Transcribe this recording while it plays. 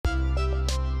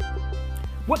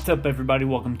What's up, everybody?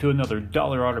 Welcome to another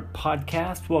Dollar Order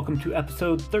podcast. Welcome to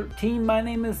episode 13. My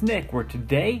name is Nick, where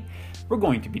today we're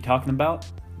going to be talking about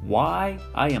why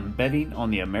I am betting on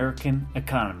the American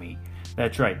economy.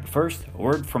 That's right. First, a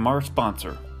word from our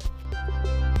sponsor.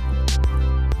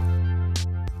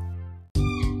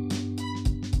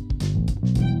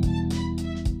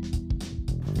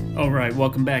 Alright,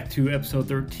 welcome back to episode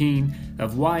 13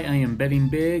 of why I am betting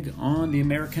big on the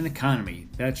American economy.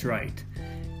 That's right.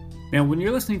 Now, when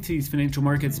you're listening to these financial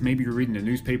markets, maybe you're reading the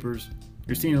newspapers,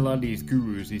 you're seeing a lot of these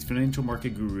gurus, these financial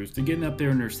market gurus, they're getting up there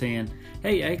and they're saying,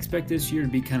 hey, I expect this year to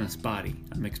be kind of spotty.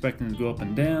 I'm expecting to go up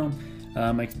and down.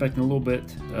 I'm expecting a little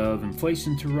bit of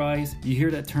inflation to rise. You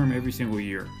hear that term every single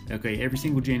year. Okay, every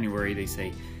single January they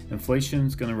say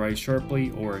inflation's going to rise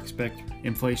sharply, or expect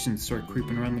inflation to start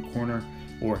creeping around the corner,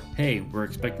 or hey, we're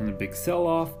expecting a big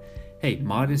sell-off. Hey,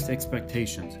 modest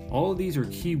expectations. All of these are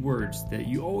key words that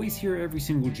you always hear every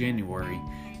single January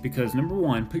because, number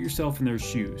one, put yourself in their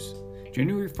shoes.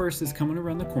 January 1st is coming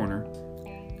around the corner,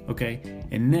 okay?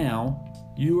 And now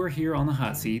you are here on the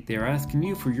hot seat. They're asking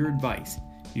you for your advice.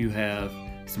 You have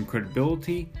some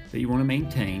credibility that you want to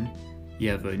maintain. You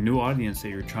have a new audience that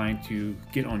you're trying to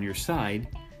get on your side.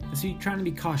 And so you're trying to be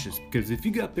cautious because if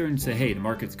you go up there and say, hey, the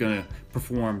market's going to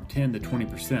perform 10 to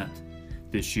 20%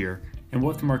 this year, and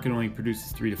what if the market only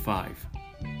produces 3 to 5?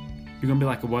 You're going to be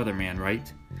like a weatherman, right?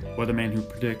 Weatherman who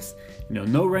predicts,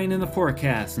 no rain in the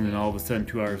forecast, and then all of a sudden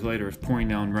 2 hours later it's pouring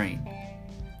down rain.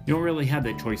 You don't really have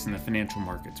that choice in the financial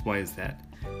markets. Why is that?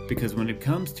 Because when it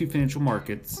comes to financial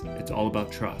markets, it's all about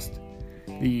trust.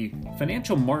 The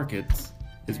financial markets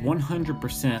is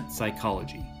 100%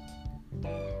 psychology.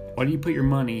 Why do you put your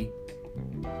money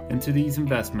into these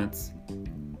investments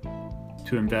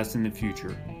to invest in the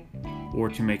future or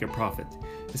to make a profit?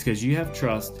 It's because you have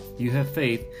trust, you have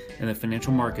faith, and the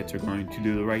financial markets are going to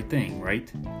do the right thing, right?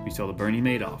 We saw the Bernie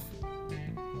Madoff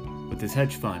with his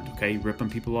hedge fund, okay, ripping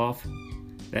people off.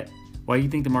 Why do you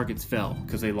think the markets fell?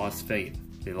 Because they lost faith.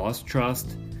 They lost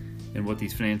trust in what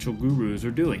these financial gurus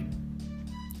are doing.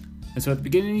 And so at the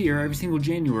beginning of the year, every single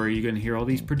January, you're going to hear all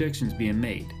these predictions being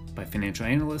made by financial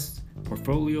analysts,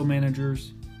 portfolio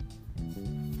managers.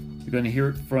 You're going to hear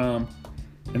it from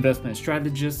investment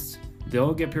strategists. They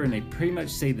all get up here and they pretty much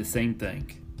say the same thing.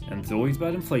 And it's always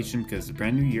about inflation because it's a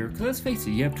brand new year. Because let's face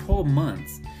it, you have 12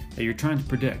 months that you're trying to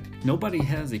predict. Nobody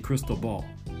has a crystal ball.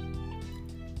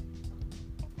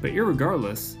 But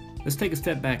irregardless, let's take a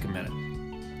step back a minute.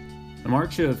 In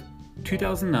March of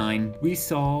 2009, we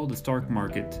saw the stock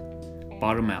market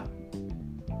bottom out.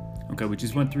 Okay, we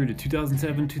just went through to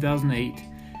 2007, 2008,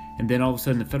 and then all of a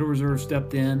sudden the Federal Reserve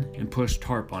stepped in and pushed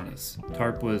TARP on us.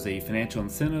 TARP was a financial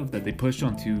incentive that they pushed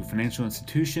onto financial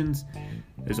institutions.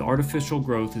 There's artificial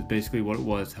growth is basically what it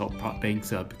was to help prop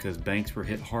banks up because banks were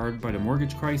hit hard by the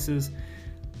mortgage crisis.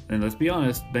 And let's be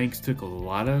honest, banks took a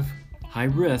lot of high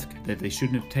risk that they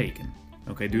shouldn't have taken.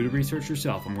 Okay, do the research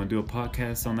yourself. I'm going to do a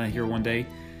podcast on that here one day.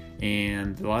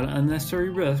 And a lot of unnecessary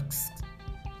risks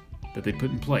that they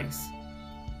put in place.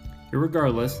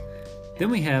 Irregardless, then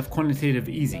we have quantitative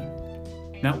easing.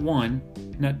 Not one,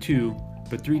 not two,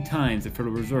 but 3 times the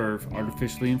Federal Reserve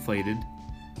artificially inflated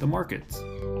the markets.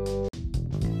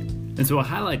 And so I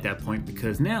highlight that point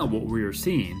because now what we are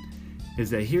seeing is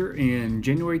that here in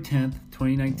January 10th,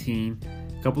 2019,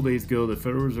 a couple days ago, the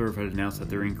Federal Reserve had announced that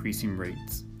they're increasing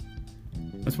rates.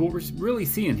 That's what we're really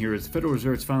seeing here is the Federal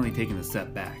Reserve is finally taking a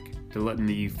step back. They're letting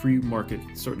the free market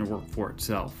starting to work for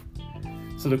itself.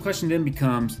 So the question then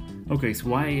becomes, okay, so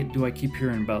why do I keep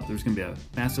hearing about there's going to be a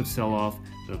massive sell-off,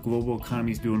 the global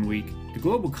economy is doing weak? The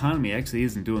global economy actually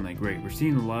isn't doing that great. We're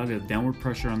seeing a lot of downward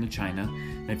pressure on China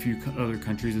and a few other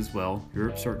countries as well.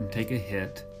 Europe's starting to take a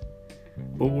hit.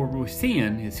 But what we're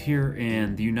seeing is here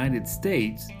in the United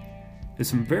States is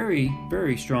some very,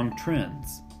 very strong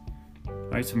trends. All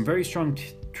right, some very strong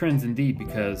trends indeed,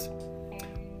 because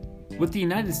with the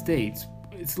United States,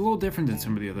 it's a little different than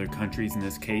some of the other countries in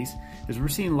this case, is we're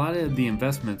seeing a lot of the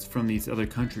investments from these other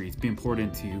countries being poured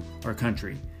into our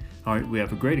country. All right, we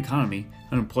have a great economy.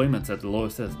 Unemployment's at the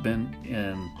lowest it's been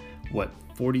in,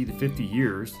 40 to 50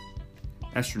 years.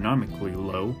 Astronomically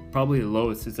low, probably the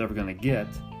lowest it's ever going to get.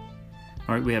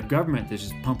 All right, we have government that's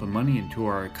just pumping money into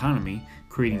our economy,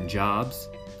 creating jobs.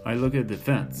 All right, look at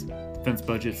defense. Defense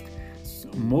budget's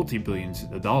multi-billions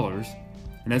of dollars.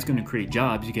 And that's going to create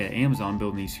jobs. You got Amazon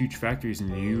building these huge factories in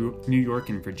New York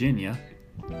and Virginia.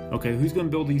 Okay, who's going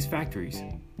to build these factories?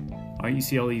 All right, you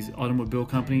see all these automobile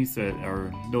companies that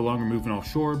are no longer moving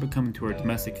offshore, but coming to our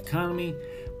domestic economy,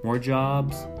 more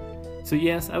jobs. So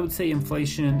yes, I would say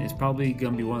inflation is probably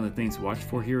going to be one of the things to watch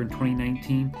for here in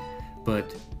 2019.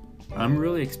 But I'm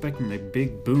really expecting a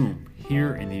big boom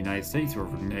here in the United States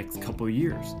over the next couple of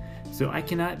years. So I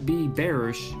cannot be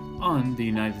bearish on the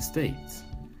United States.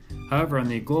 However, on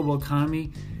the global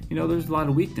economy, there's a lot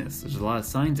of weakness. There's a lot of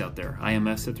signs out there.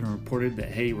 IMF said and reported that,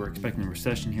 hey, we're expecting a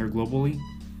recession here globally,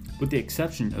 with the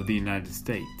exception of the United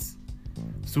States.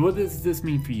 So what does this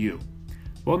mean for you?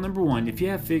 Well, number one, if you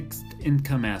have fixed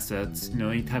income assets,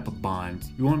 any type of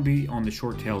bonds, you want to be on the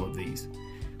short tail of these.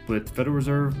 But the Federal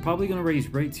Reserve probably going to raise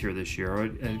rates here this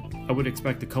year. I would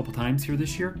expect a couple times here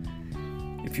this year.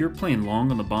 If you're playing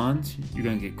long on the bonds, you're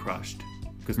going to get crushed,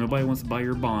 because nobody wants to buy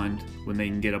your bond when they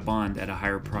can get a bond at a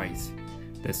higher price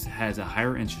that has a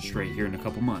higher interest rate here in a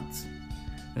couple months.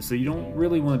 And so you don't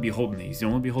really want to be holding these. You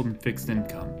don't want to be holding fixed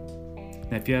income.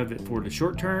 Now, if you have it for the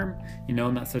short term,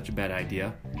 not such a bad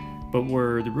idea. But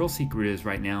where the real secret is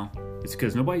right now is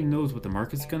because nobody knows what the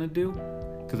market's going to do.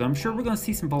 Because I'm sure we're going to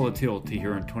see some volatility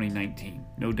here in 2019,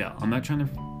 no doubt. I'm not trying to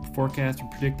forecast or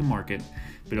predict the market,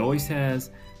 but it always has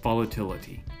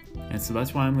volatility. And so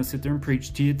that's why I'm going to sit there and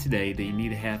preach to you today that you need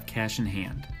to have cash in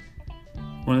hand.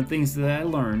 One of the things that I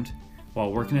learned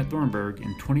while working at Thornburg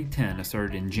in 2010, I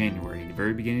started in January, the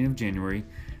very beginning of January.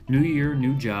 New year,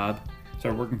 new job.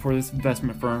 Started working for this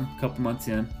investment firm a couple months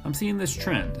in. I'm seeing this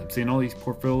trend. I'm seeing all these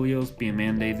portfolios being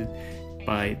mandated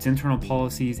by its internal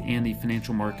policies and the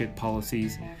financial market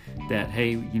policies that, hey,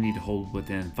 you need to hold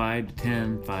within 5 to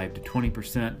 10, 5 to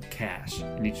 20% cash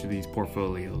in each of these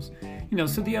portfolios.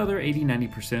 So the other 80,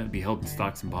 90% would be held in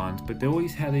stocks and bonds, but they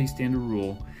always have a standard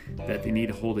rule that they need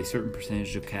to hold a certain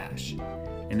percentage of cash.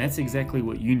 And that's exactly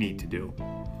what you need to do.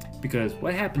 Because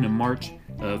what happened in March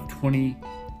of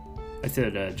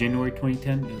January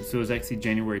 2010, so it was actually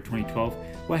January 2012.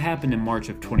 What happened in March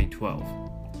of 2012?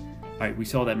 Alright, we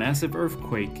saw that massive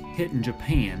earthquake hit in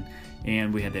Japan,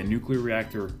 and we had that nuclear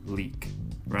reactor leak,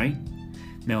 right?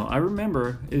 Now, I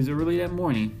remember it was early that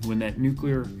morning when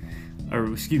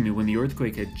when the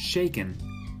earthquake had shaken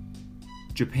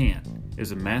Japan. It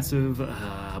was a massive,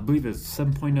 I believe it was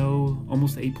 7.0,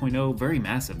 almost 8.0, very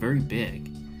massive, very big.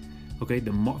 Okay,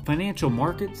 the financial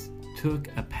markets took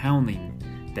a pounding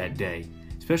that day,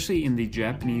 especially in the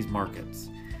Japanese markets.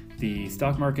 The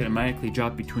stock market automatically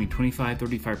dropped between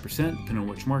 25-35%, depending on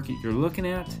which market you're looking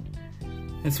at.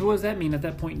 And so what does that mean at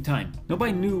that point in time?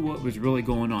 Nobody knew what was really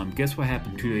going on. Guess what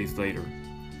happened 2 days later?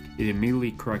 It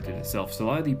immediately corrected itself. So a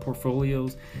lot of the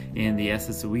portfolios and the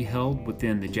assets that we held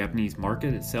within the Japanese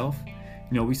market itself,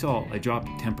 we saw a drop of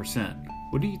 10%.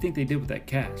 What do you think they did with that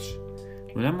cash?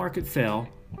 When that market fell,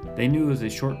 they knew it was a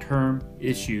short-term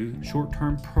issue,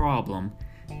 short-term problem.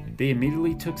 They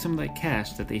immediately took some of that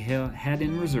cash that they had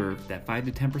in reserve, that 5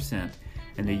 to 10%,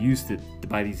 and they used it to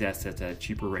buy these assets at a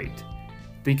cheaper rate.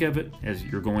 Think of it as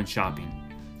you're going shopping.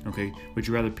 Okay, would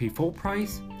you rather pay full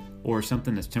price or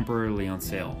something that's temporarily on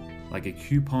sale, like a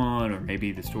coupon, or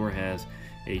maybe the store has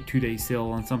a 2-day sale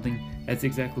on something? That's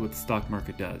exactly what the stock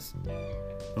market does.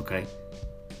 Okay,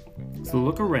 so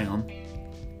look around,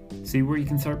 see where you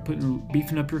can start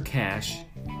beefing up your cash.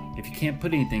 If you can't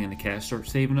put anything in the cash, start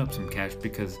saving up some cash,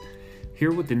 because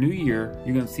here with the new year,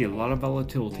 you're going to see a lot of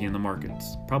volatility in the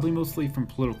markets. Probably mostly from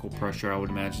political pressure, I would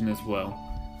imagine, as well.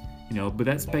 But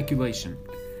that's speculation.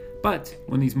 But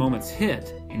when these moments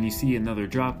hit and you see another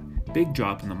big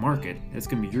drop in the market, that's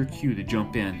going to be your cue to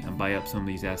jump in and buy up some of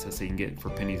these assets that you can get for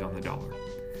pennies on the dollar.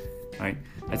 Right?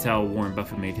 That's how Warren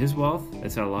Buffett made his wealth.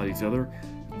 That's how a lot of these other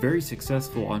very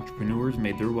successful entrepreneurs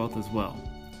made their wealth as well.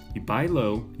 You buy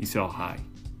low, you sell high.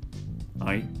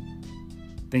 Alright?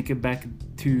 Think it back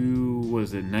to,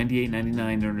 98,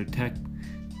 99 during the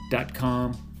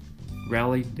tech.com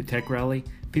rally, the tech rally.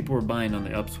 People were buying on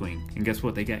the upswing, and guess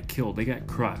what? They got killed. They got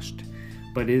crushed.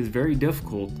 But it is very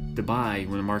difficult to buy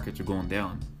when the markets are going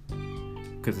down,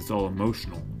 because it's all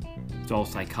emotional. It's all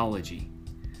psychology.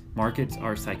 Markets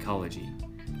are psychology.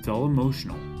 It's all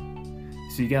emotional.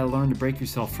 So you got to learn to break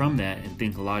yourself from that and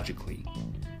think logically.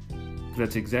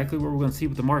 That's exactly what we're going to see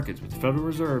with the markets. With the Federal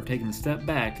Reserve taking a step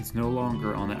back, it's no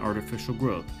longer on that artificial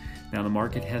growth. Now the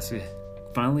market has to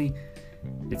finally,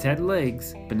 it's had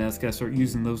legs, but now it's got to start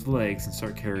using those legs and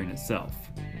start carrying itself.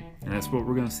 And that's what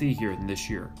we're going to see here in this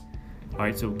year.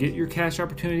 Alright, so get your cash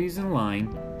opportunities in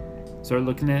line. Start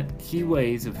looking at key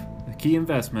ways of key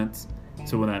investments,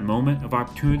 so when that moment of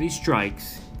opportunity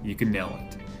strikes, you can nail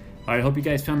it. Alright, I hope you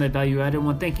guys found that value added. I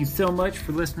want to thank you so much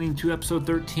for listening to episode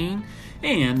 13.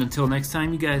 And until next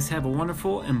time, you guys have a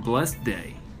wonderful and blessed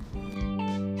day.